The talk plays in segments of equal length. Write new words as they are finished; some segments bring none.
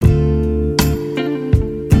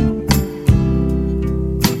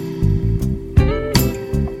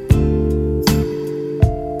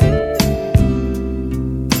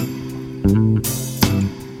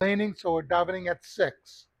so we're davening at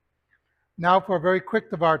 6. Now for a very quick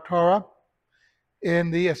Devar Torah. In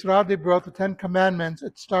the Esra Dibrot, the Ten Commandments,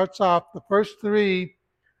 it starts off, the first 3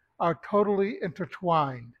 are totally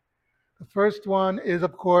intertwined. The first one is,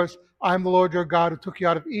 of course, I'm the Lord your God who took you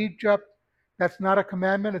out of Egypt. That's not a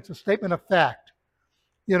commandment, it's a statement of fact.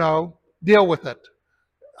 Deal with it.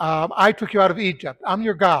 I took you out of Egypt. I'm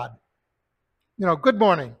your God. Good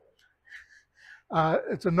morning.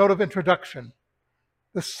 It's a note of introduction.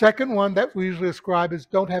 The second one that we usually ascribe is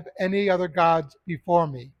don't have any other gods before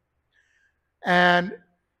me. And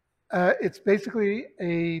it's basically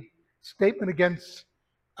a statement against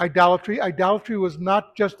idolatry. Idolatry was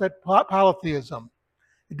not just that polytheism.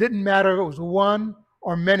 It didn't matter if it was one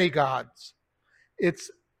or many gods.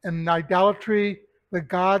 It's an idolatry, the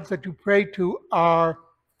gods that you pray to are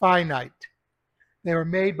finite. They were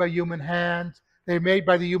made by human hands. They were made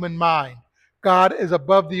by the human mind. God is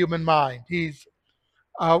above the human mind. He's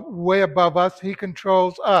way above us. He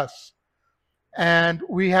controls us. And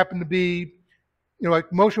we happen to be,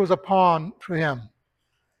 like Moshe was a pawn for him.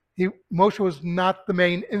 Moshe was not the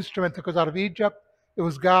main instrument that goes out of Egypt. It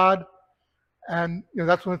was God. And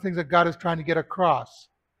that's one of the things that God is trying to get across.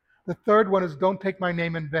 The third one is don't take my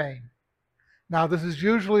name in vain. Now, this is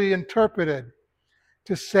usually interpreted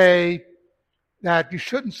to say that you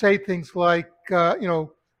shouldn't say things like,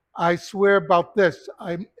 I swear about this.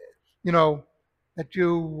 That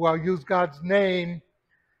you use God's name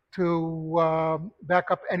to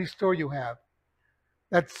back up any story you have.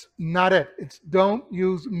 That's not it. It's don't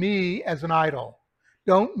use me as an idol.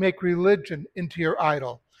 Don't make religion into your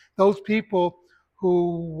idol. Those people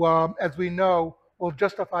who, as we know, will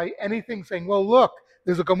justify anything saying, well, look,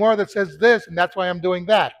 there's a Gemara that says this, and that's why I'm doing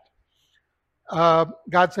that.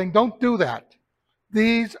 God's saying, don't do that.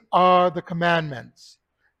 These are the commandments.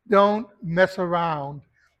 Don't mess around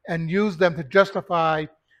and use them to justify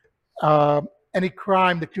any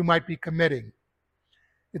crime that you might be committing.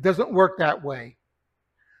 It doesn't work that way.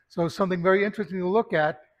 So something very interesting to look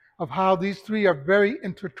at of how these 3 are very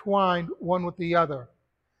intertwined one with the other.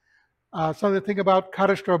 Something to think about,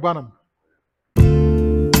 Kaddish Rabbanim.